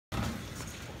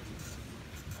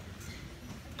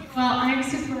Well, I'm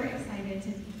super excited to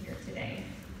be here today.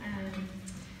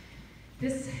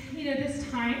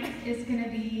 This time is going to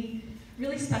be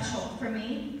really special for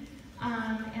me,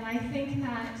 and I think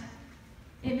that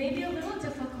it may be a little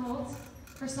difficult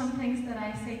for some things that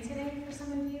I say today for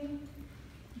some of you,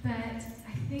 but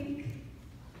I think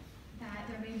that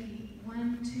there may be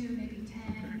 1, 2, maybe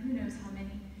 10, who knows how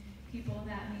many people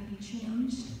that may be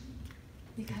changed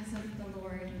because of the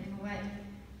Lord and what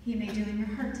He may do in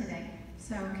your heart today.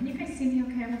 So, can you guys see me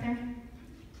okay over there?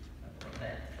 A little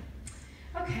bit.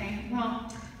 Okay,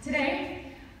 well,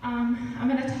 today I'm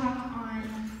going to talk on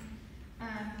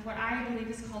what I believe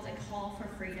is called a call for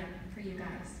freedom for you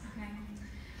guys, okay?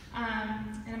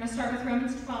 And I'm going to start with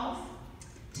Romans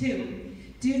 12:2.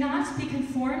 Do not be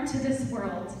conformed to this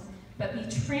world, but be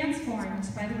transformed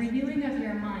by the renewing of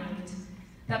your mind,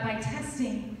 that by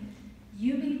testing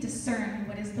you may discern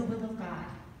what is the will of God,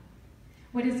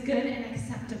 what is good and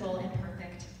acceptable and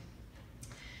perfect.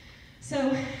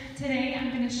 So today I'm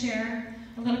going to share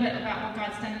a little bit about what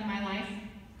God's done in my life.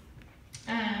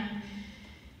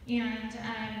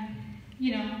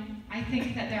 I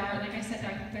think that there are, like I said,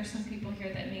 there's some people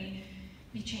here that may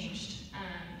be changed,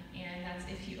 and that's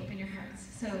if you open your hearts.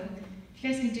 So if you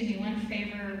guys can do me one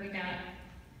favor, we got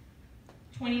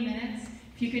 20 minutes.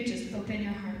 If you could just open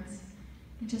your hearts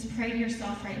and just pray to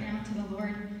yourself right now to the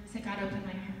Lord. Say, God, open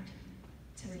my heart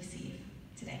to receive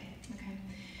today, okay?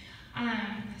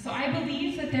 So I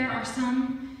believe that there are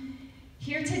some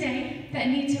here today that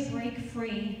need to break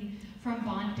free from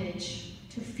bondage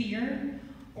to fear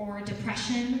or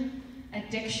depression,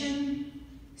 addiction,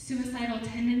 suicidal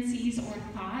tendencies or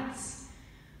thoughts,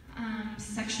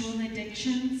 sexual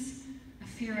addictions, a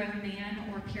fear of man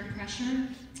or peer pressure.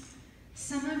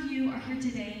 Some of you are here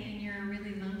today and you're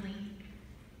really lonely.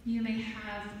 You may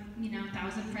have,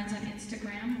 1,000 friends on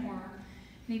Instagram, or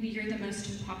maybe you're the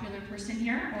most popular person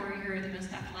here, or you're the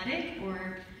most athletic,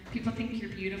 or people think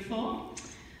you're beautiful,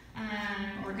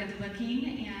 or good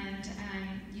looking, and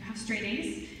you have straight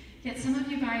A's. Yet some of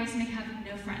you guys may have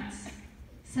no friends.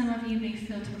 Some of you may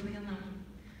feel totally alone.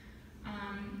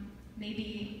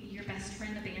 Maybe your best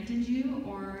friend abandoned you,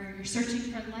 or you're searching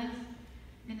for love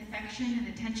and affection and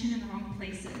attention in the wrong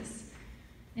places.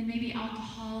 And maybe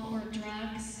alcohol or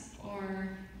drugs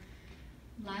or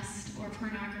lust or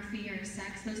pornography or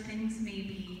sex, those things may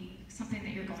be something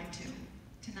that you're going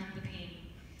to numb the pain.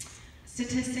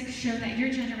 Statistics show that your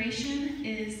generation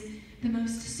is the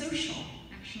most social,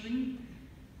 actually,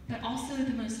 but also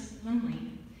the most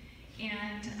lonely.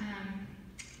 And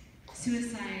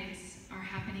suicides are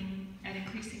happening at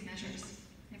increasing measures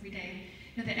every day.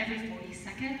 You know that every 40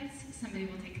 seconds, somebody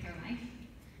will take their life.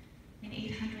 And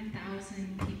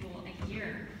 800,000 people a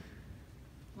year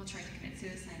will try to commit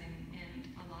suicide, and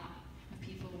a lot of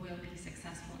people will be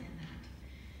successful in that.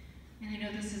 And I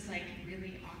know this is like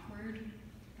really awkward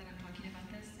that I'm talking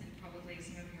about this, and probably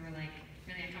some of you are like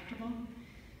really uncomfortable.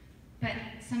 But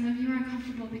some of you are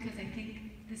uncomfortable because I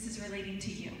think this is relating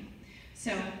to you.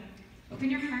 So open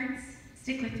your hearts,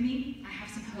 stick with me. I have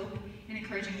some hope and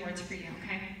encouraging words for you,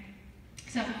 okay?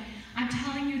 So I'm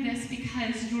telling you this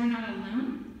because you're not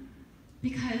alone,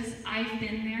 because I've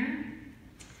been there,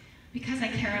 because I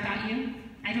care about you.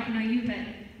 I don't know you, but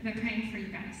I've been praying for you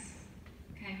guys,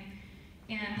 okay?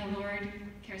 And the Lord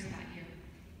cares about you.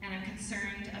 And I'm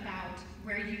concerned about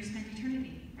where you spend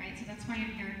eternity, right? So that's why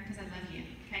I'm here, because I love you,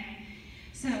 okay?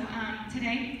 So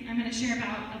today, I'm going to share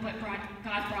about what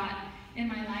God brought in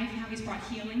my life, how He's brought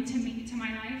healing to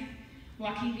my life,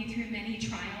 walking me through many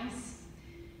trials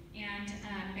and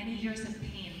many years of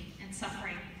pain and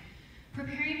suffering.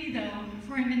 Preparing me, though,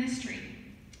 for a ministry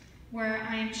where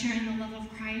I am sharing the love of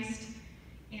Christ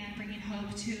and bringing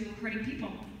hope to hurting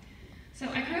people. So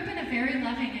I grew up in a very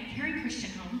loving and caring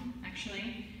Christian home,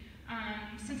 actually.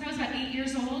 Since I was about 8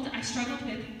 years old, I struggled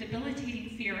with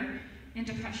debilitating fear and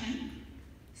depression,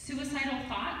 suicidal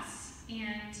thoughts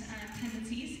and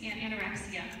tendencies, and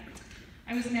anorexia.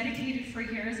 I was medicated for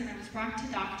years, and I was brought to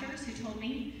doctors who told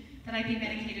me that I'd be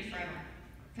medicated forever,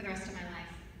 for the rest of my life.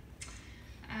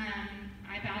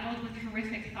 I battled with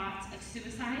horrific thoughts of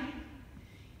suicide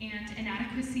and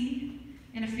inadequacy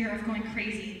and a fear of going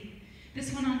crazy.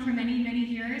 This went on for many, many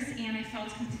years, and I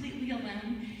felt completely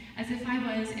alone, as if I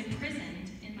was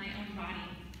imprisoned in my own body.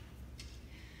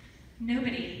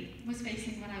 Nobody was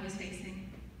facing what I was facing.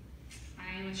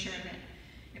 I was sure of it.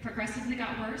 It progressively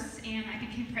got worse, and I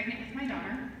became pregnant with my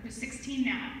daughter, who's 16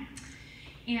 now.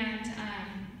 And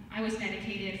I was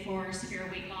medicated for severe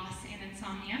weight loss and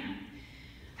insomnia.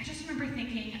 I just remember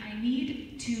thinking, I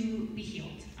need to be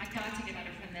healed. I've got to get better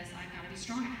from this. I've got to be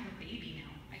strong. I have a baby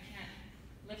now. I can't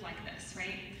live like this,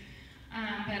 right?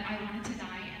 but I wanted to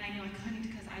die, and I knew I couldn't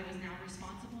because I was now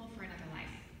responsible for another life.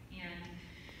 And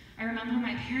I remember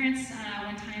my parents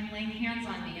one time laying hands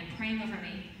on me and praying over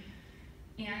me,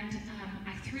 and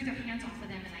I threw their hands off of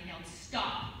them and I yelled,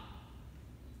 "Stop!"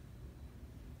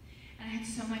 And I had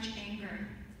so much anger,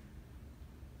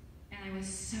 and I was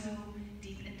so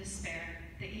deep in despair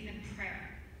that even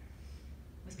prayer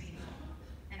was painful,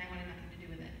 and I wanted nothing to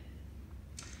do with it.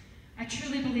 I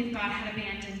truly believe God had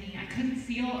abandoned me. I couldn't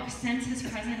feel or sense his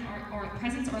presence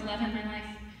or love in my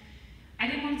life. I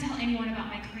didn't want to tell anyone about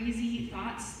my crazy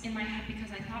thoughts in my head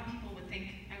because I thought people would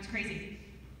think I was crazy,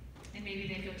 and maybe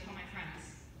they'd go tell my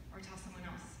friends or tell someone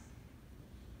else.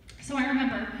 So I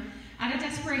remember, out of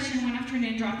desperation, one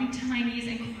afternoon, dropping to my knees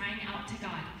and crying out to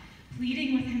God,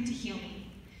 pleading with him to heal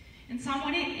me. In Psalm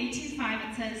 18:5,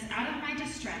 it says, "Out of my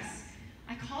distress,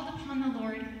 I called upon the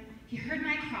Lord. He heard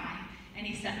my cry, and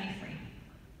he set me free."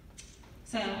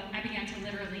 So I began to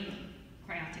literally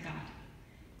cry out to God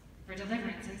for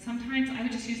deliverance. And sometimes I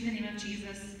would just use the name of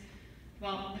Jesus.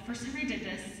 Well, the first time I did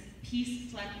this, peace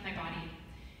fled my body,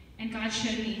 and God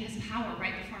showed me his power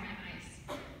right before my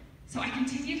eyes. So I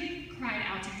continually cried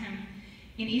out to him,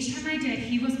 and each time I did,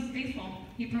 he was faithful.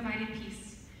 He provided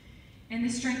peace. And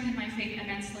this strengthened my faith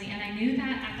immensely, and I knew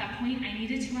that at that point I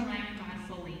needed to rely on God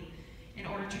fully in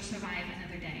order to survive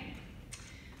another day.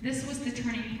 This was the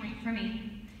turning point for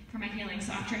me, for my healing.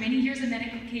 So after many years of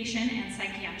medication and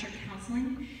psychiatric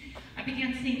counseling, I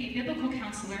began seeing a biblical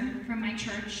counselor from my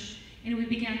church, and we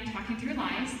began talking through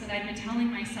lies that I'd been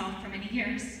telling myself for many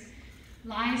years.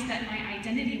 Lies that my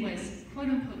identity was,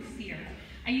 quote-unquote, fear.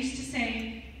 I used to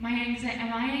say, my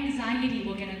anxiety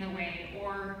will get in the way,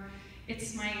 or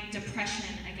it's my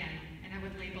depression again, and I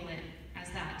would label it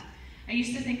as that. I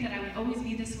used to think that I would always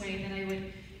be this way, that I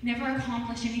would never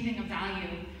accomplish anything of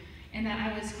value, and that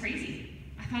I was crazy.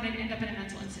 I thought I'd end up in a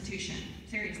mental institution,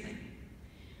 seriously.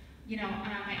 You know,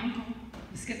 my uncle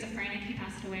was schizophrenic, he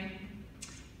passed away,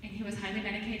 and he was highly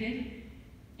medicated,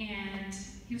 and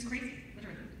he was crazy,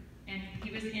 literally. And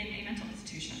he was in a mental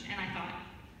institution, and I thought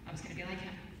I was going to be like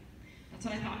him. That's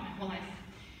what I thought my whole life.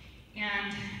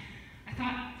 And I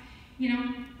thought, you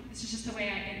know, this is just the way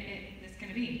it's going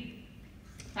to be.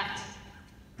 But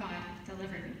God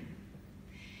delivered me.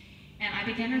 And I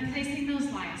began replacing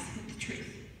those lies with the truth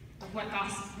of what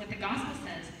the gospel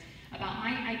says about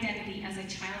my identity as a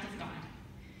child of God.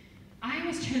 I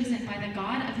was chosen by the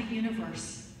God of the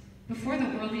universe before the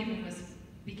world even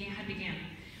began.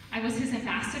 I was his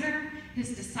ambassador,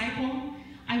 his disciple.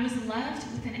 I was loved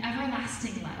with an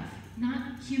everlasting love,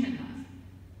 not human love,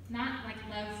 not like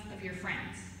love of your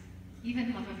friends,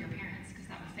 even love of your parents, because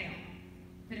that would fail.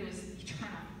 But it was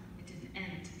eternal. It didn't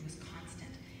end. It was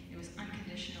constant. It was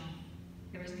unconditional.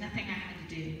 There was nothing I had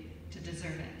to do to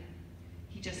deserve it.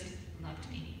 He just loved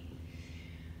me.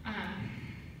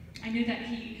 I knew that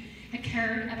he had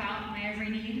cared about my every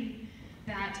need,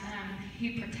 that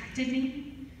he protected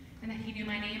me, and that he knew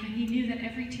my name, and he knew that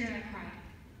every tear I cried,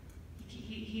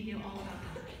 he knew all about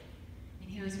that.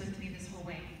 And he was with me this whole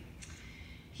way.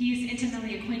 He's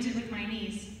intimately acquainted with my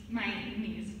knees.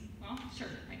 Well, sure,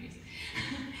 my knees.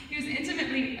 He was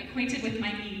intimately acquainted with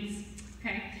my needs,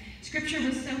 okay? Scripture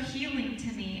was so healing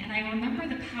to me, and I remember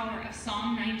the power of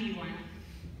Psalm 91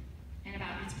 and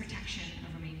about its protection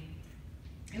over me.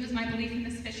 It was my belief in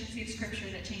the sufficiency of Scripture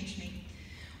that changed me.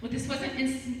 Well, this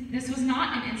was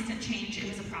not an instant change, it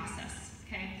was a process,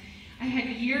 okay? I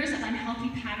had years of unhealthy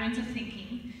patterns of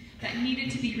thinking that needed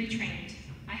to be retrained.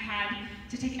 I had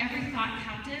to take every thought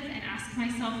captive and ask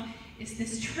myself, is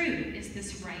this true? Is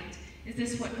this right? Is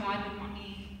this what God would want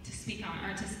me to speak on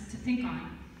or to think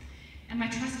on? And my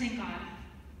trust in God,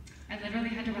 I literally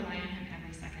had to rely on him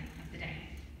every second of the day.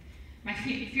 My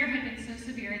fear had been so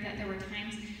severe that there were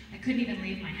times I couldn't even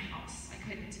leave my house. I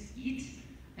couldn't eat.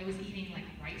 I was eating like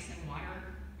rice and water.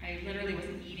 I literally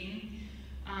wasn't eating.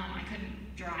 I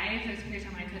couldn't drive. There was a period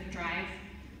of time I couldn't drive.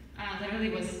 Literally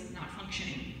was not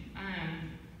functioning.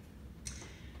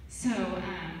 So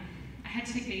I had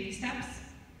to take baby steps.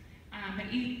 But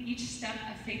each step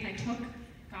of faith I took,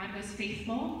 God was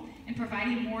faithful in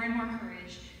providing more and more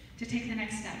courage to take the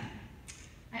next step.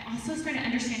 I also started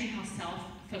understanding how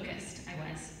self-focused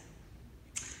I was.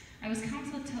 I was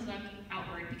counseled to look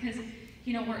outward because,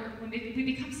 you know, when we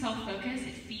become self-focused,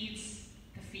 it feeds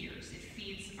the fears. It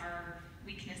feeds our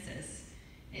weaknesses.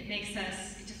 It makes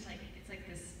us, it's like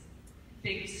this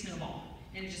big snowball,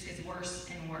 and it just gets worse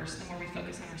and worse the more we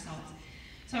focus on ourselves.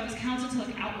 So I was counseled to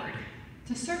look outward,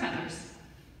 to serve others,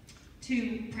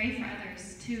 to pray for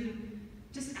others, to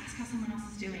just ask how someone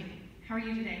else is doing. How are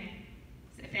you today?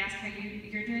 If they ask how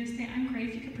you're doing today, I'm great.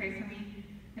 If you could pray for me,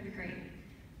 that'd be great.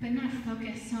 But not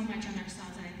focus so much on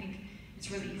ourselves. And I think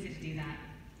really easy to do that,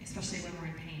 especially when we're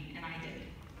in pain, and I did.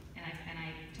 And I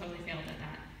totally failed at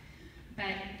that.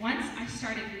 But once I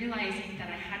started realizing that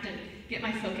I had to get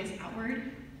my focus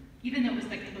outward, even though it was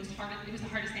like it was the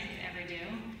hardest thing I could ever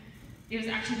do, it was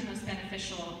actually the most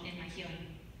beneficial in my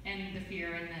healing, and the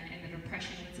fear and the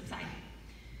depression would subside.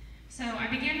 So I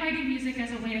began writing music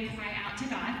as a way to cry out to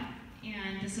God,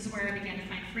 and this is where I began to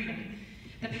find freedom.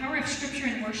 The power of scripture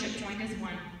and worship joined as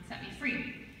one set me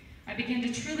free. I began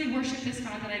to truly worship this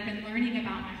God that I'd been learning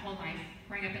about my whole life,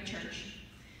 growing up in church.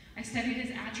 I studied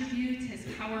his attributes, his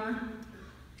power,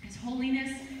 his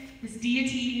holiness, his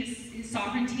deity, his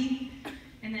sovereignty,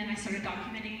 and then I started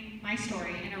documenting my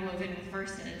story interwoven with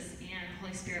verses, and the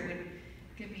Holy Spirit would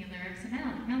give me lyrics and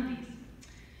melodies.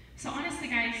 So honestly,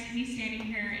 guys, me standing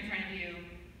here in front of you,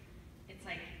 it's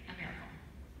like a miracle.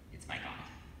 It's by God.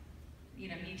 You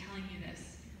know, me telling you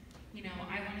this. You know,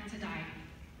 I wanted to die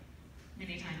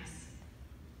many times.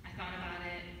 I thought about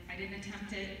it. I didn't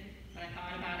attempt it, but I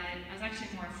thought about it. I was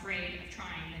actually more afraid of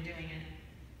trying than doing it.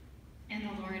 And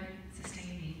the Lord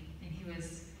sustained me, and he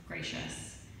was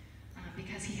gracious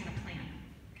because he had a plan,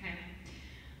 okay?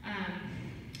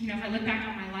 You know, if I look back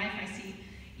on my life, I see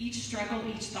each struggle,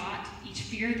 each thought, each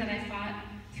fear that I fought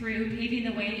through, paving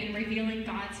the way and revealing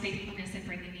God's faithfulness and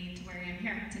bringing me to where I am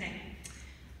here today.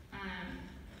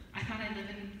 I thought I'd live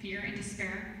in fear and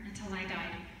despair until I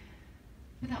died.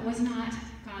 But that was not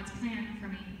God's plan for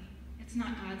me. It's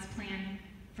not God's plan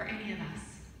for any of us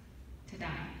to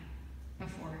die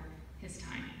before his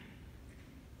time.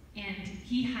 And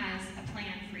he has a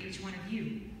plan for each one of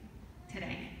you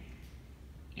today.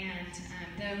 And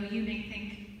though you may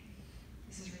think,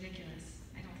 this is ridiculous,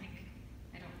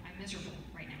 I'm miserable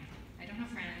right now. I don't have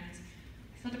friends,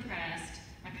 I feel depressed,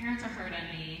 my parents are hard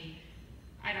on me,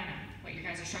 I don't know what you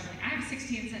guys are struggling. I have a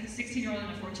 16-year-old and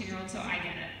a 14-year-old, so I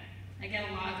get it. I get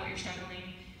a lot of what you're struggling.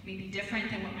 It may be different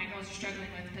than what my girls are struggling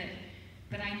with,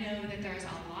 but I know that there's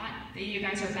a lot that you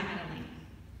guys are battling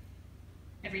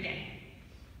every day.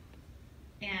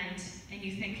 And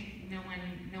you think no one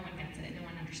gets it, no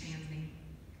one understands me.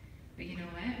 But you know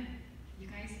what? You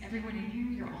guys, everyone in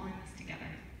here, you're all in this together.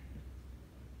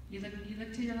 You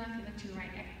look to your left, you look to your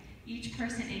right. Each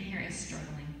person in here is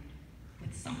struggling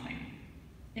with something.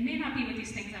 It may not be with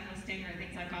these things I'm listing or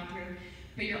things I've gone through,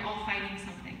 but you're all fighting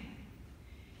something.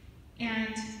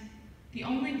 And the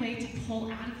only way to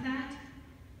pull out of that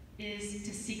is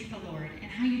to seek the Lord.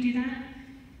 And how you do that?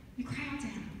 You cry out to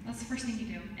him. That's the first thing you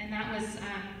do. And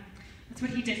that's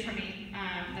what he did for me.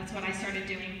 That's what I started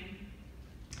doing.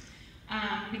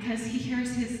 Because he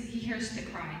hears the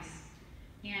cries.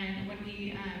 And when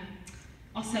we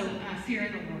also fear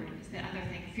the Lord is the other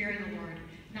thing. Fearing the Lord,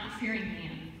 not fearing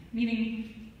man.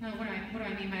 Meaning, what do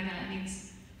I mean by that? It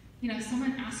means, you know,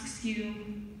 someone asks you,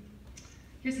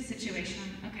 here's the situation,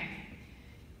 okay.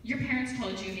 Your parents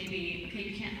told you maybe, okay,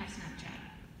 you can't have Snapchat,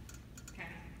 okay?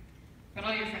 But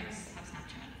all your friends have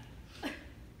Snapchat,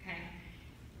 okay?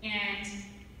 And,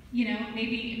 you know,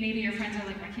 maybe your friends are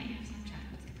like, why can't you have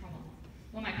Snapchat? What's the problem?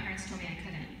 Well, my parents told me I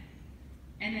couldn't.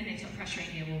 And then they start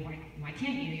pressuring you, well, why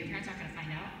can't you? Your parents aren't gonna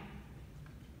find out.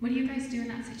 What do you guys do in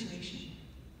that situation?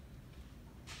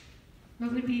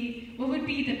 What would be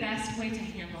the best way to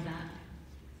handle that?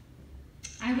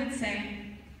 I would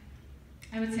say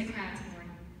cry out to the Lord.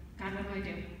 God, what do I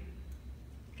do?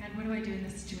 God, what do I do in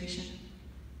this situation?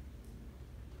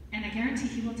 And I guarantee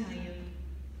he will tell you,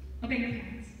 obey your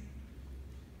parents.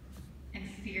 And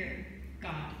fear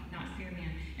God, not fear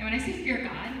man. And when I say fear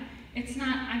God, it's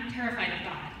not, I'm terrified of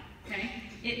God, okay?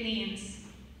 It means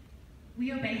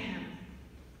we obey him.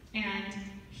 And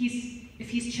if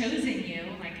he's chosen you,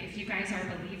 like if you guys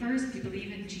are believers, if you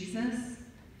believe in Jesus,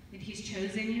 and he's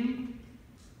chosen you,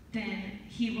 then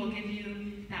he will give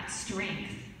you that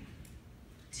strength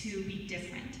to be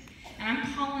different. And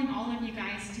I'm calling all of you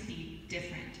guys to be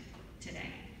different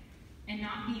today and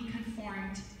not be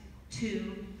conformed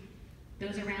to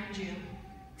those around you,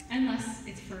 unless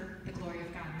it's for the glory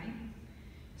of God, right?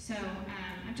 So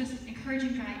I'm just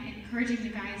encouraging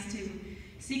you guys to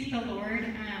seek the Lord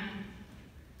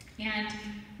and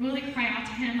really cry out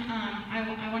to him.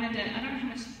 I wanted to, I don't know how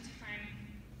much time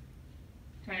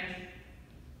do I have?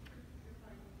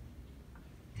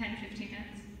 10, 15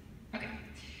 minutes? Okay.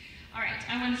 All right,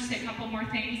 I want to say a couple more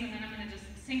things, and then I'm going to just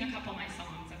sing a couple of my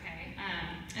songs, okay?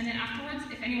 And then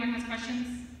afterwards, if anyone has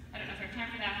questions, I don't know if I have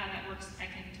time for that, how that works, I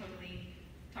can totally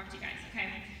talk to you guys,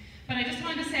 okay? But I just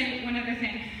wanted to say one other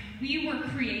thing. We were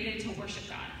created to worship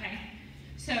God, okay?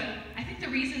 So I think the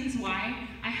reasons why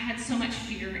I had so much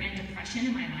fear and depression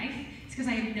in my life is because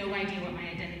I had no idea what my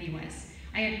identity was.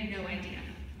 I had no idea.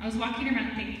 I was walking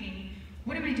around thinking,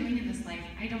 what am I doing in this life?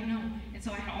 I don't know. And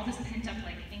so I had all this pent up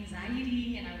like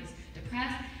anxiety, and I was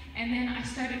depressed. And then I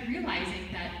started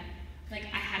realizing that like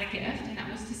I had a gift, and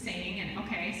that was to sing, and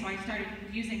okay, so I started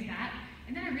using that.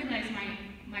 And then I realized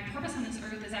my purpose on this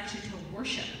earth is actually to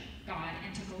worship God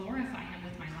and to glorify Him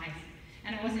with my life.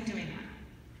 And I wasn't doing that.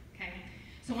 Okay?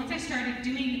 So once I started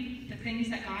doing the things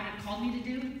that God had called me to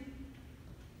do,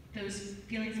 those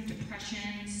feelings of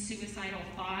depression, suicidal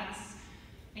thoughts,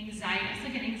 anxiety, I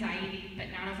still get anxiety, but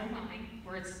not overwhelming,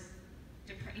 where it's,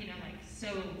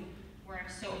 where I'm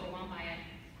so overwhelmed by it.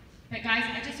 But guys,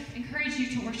 I just encourage you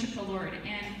to worship the Lord.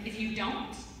 And if you don't,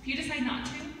 if you decide not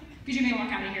to, because you may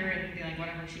walk out of here and be like,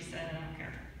 whatever she said, I don't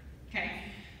care. Okay?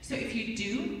 So if you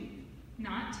do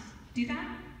not do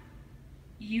that,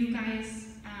 you guys,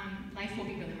 life will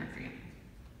be really hard for you.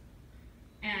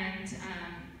 And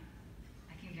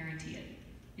I can guarantee it.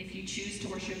 If you choose to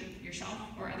worship yourself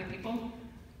or other people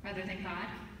rather than God,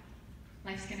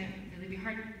 life's going to really be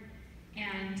hard.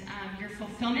 And your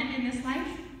fulfillment in this life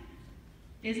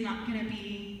is not going to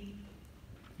be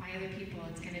by other people.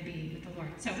 It's going to be with the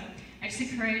Lord. So I just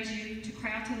encourage you to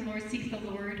cry out to the Lord, seek the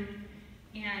Lord,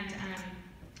 and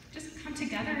just come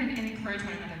together and encourage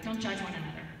one another. Don't judge one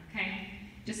another, okay?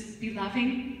 Just be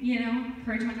loving,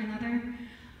 encourage one another,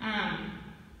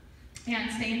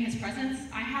 and stay in His presence.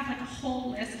 I have like a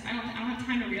whole list. I don't have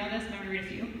time to read all this, but I'm going to read a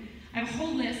few. I have a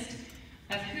whole list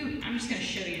of who, I'm just going to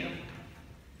show you.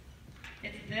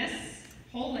 It's this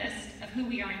whole list of who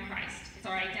we are in Christ. It's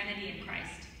our identity in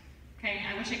Christ. Okay,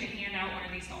 I wish I could hand out one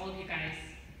of these to all of you guys.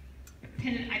 I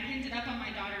pinned it up on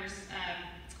my daughter's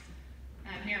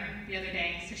mirror the other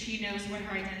day, so she knows what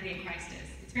her identity in Christ is.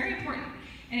 It's very important,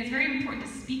 and it's very important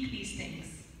to speak these things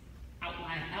out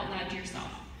loud to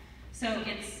yourself. So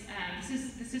it's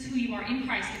this is who you are in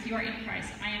Christ. If you are in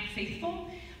Christ, I am faithful.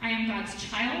 I am God's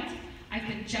child. I've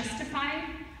been justified.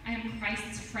 I am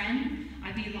Christ's friend.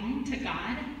 I belong to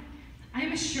God. I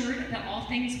am assured that all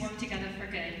things work together for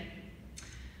good.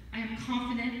 I am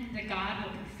confident that God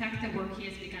will perfect the work He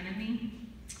has begun in me.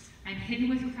 I'm hidden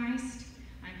with Christ.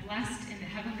 I'm blessed in the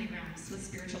heavenly realms with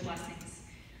spiritual blessings.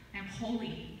 I am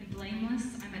holy and blameless.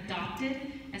 I'm adopted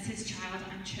as His child.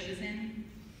 I'm chosen.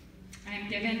 I am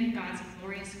given God's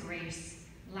glorious grace,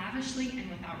 lavishly and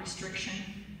without restriction.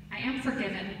 I am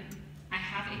forgiven. I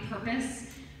have a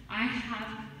purpose. I have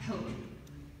hope.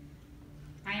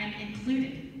 I am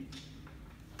included.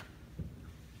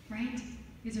 Right?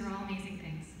 These are all amazing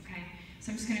things, okay?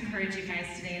 So I'm just going to encourage you guys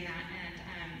today in that, and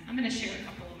I'm going to share a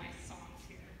couple of my songs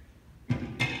here.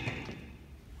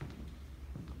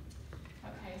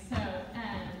 Okay, so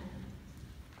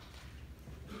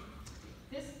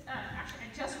this, actually,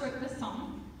 I just wrote this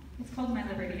song. It's called My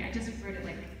Liberty. I just wrote it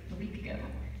like a week ago.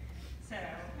 So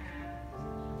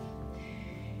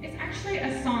it's actually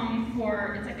a song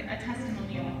it's like a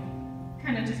testimonial,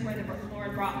 kind of just where the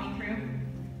Lord brought me through.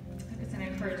 It's an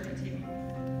encouragement to you.